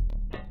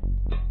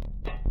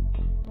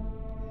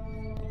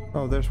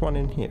 Oh, there's one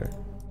in here.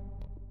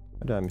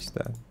 How did I miss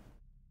that?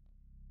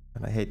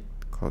 And I hate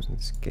closing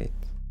this gate.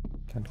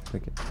 Can't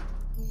click it.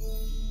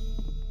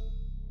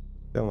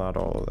 Still not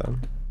all of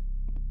them.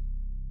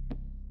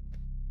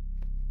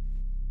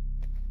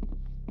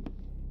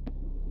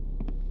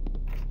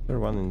 Is there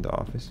one in the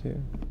office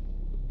here?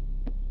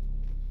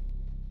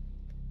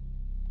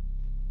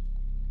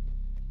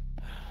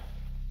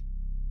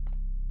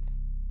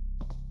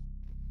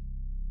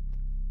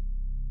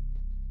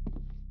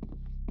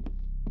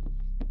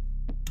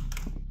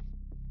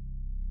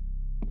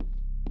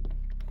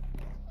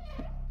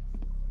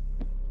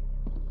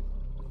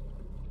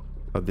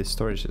 Oh, this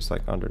storage is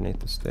like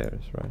underneath the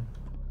stairs, right?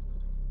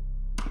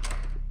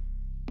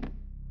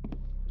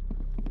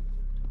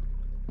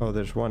 Oh,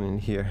 there's one in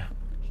here,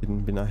 hidden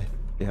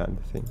behind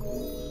the thing.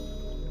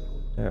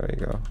 There we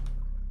go.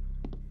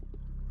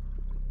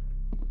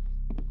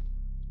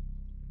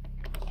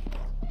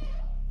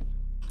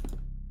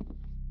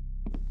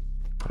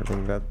 I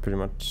think that pretty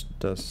much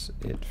does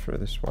it for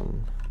this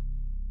one.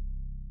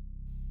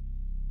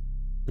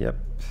 Yep.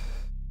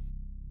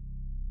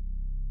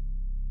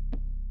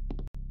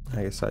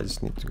 I guess I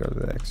just need to go to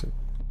the exit.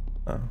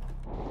 Oh.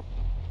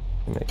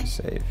 Make a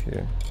save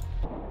here.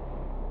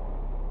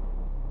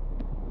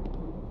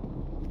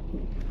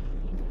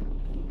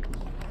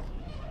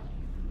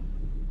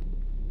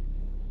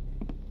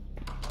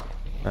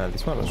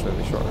 This one was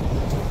really short.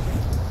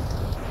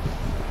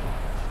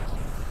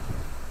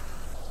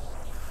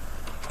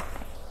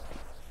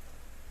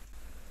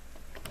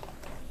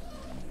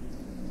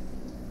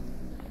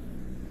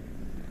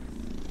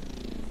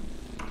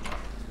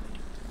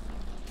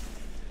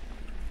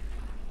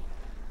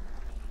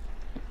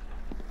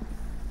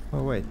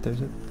 Oh wait,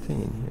 there's a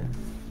thing in here.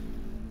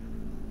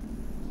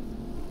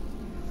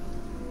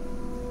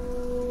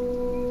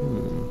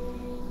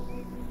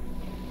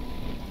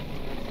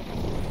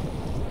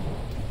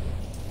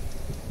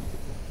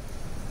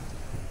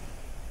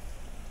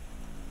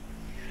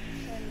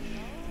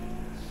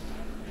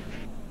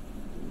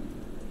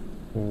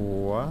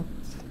 What?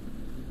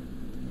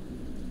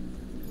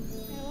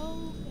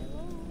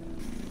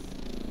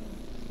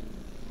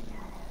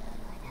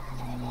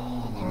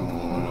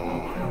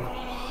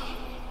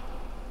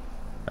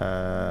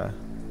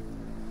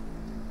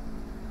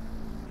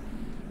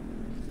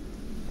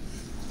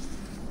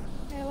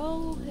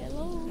 Hello, hello,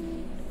 hello.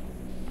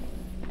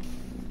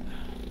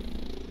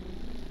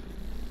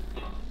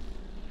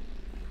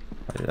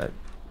 Why did I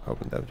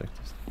open the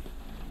objectives?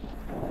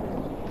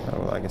 Oh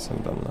well, I guess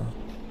I'm done now.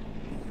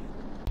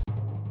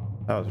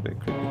 That was a bit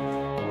creepy.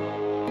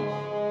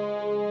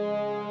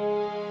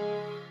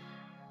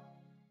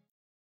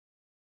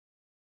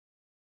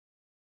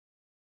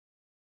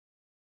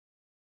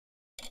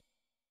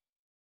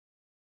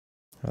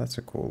 Oh, that's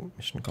a cool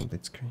mission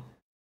complete screen.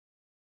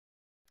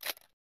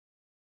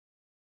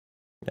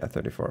 Yeah,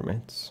 34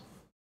 minutes.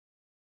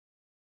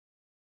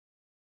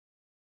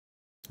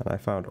 And I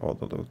found all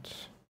the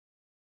loot.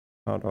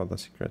 Found all the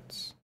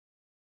secrets.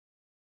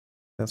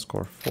 Let's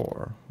score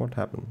 4. What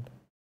happened?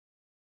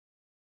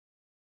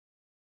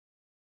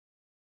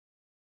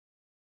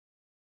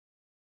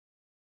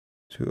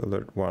 2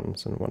 alert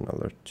 1s and 1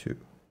 alert 2.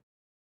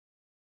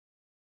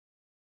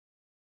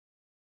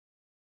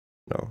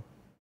 No.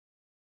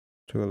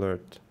 2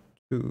 alert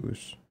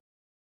 2s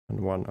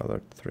and 1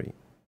 alert 3.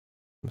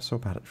 I'm so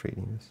bad at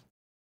reading this.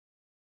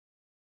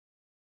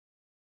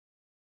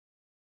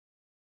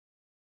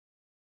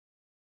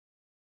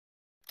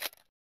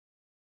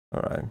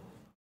 Alright.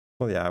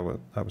 Well, yeah,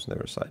 I was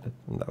never sighted,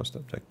 and that was the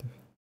objective.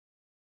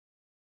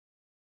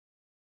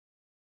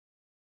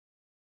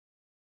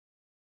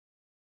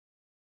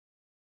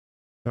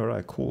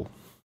 Alright, cool.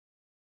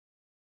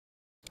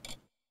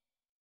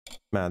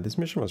 Man, this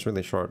mission was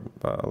really short,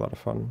 but a lot of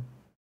fun.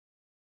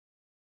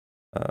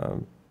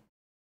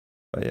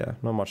 But yeah,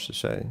 not much to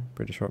say.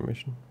 Pretty short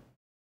mission.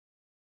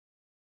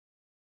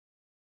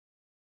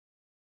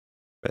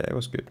 But yeah, it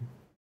was good.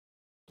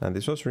 And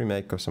this was a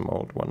remake of some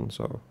old one,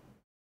 so...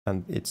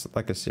 And it's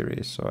like a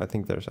series, so I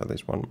think there's at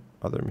least one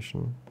other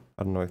mission.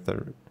 I don't know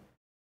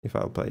if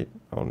I'll play it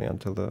only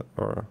until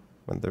or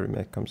when the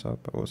remake comes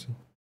out, but we'll see.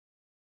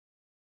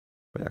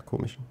 But yeah, cool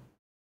mission.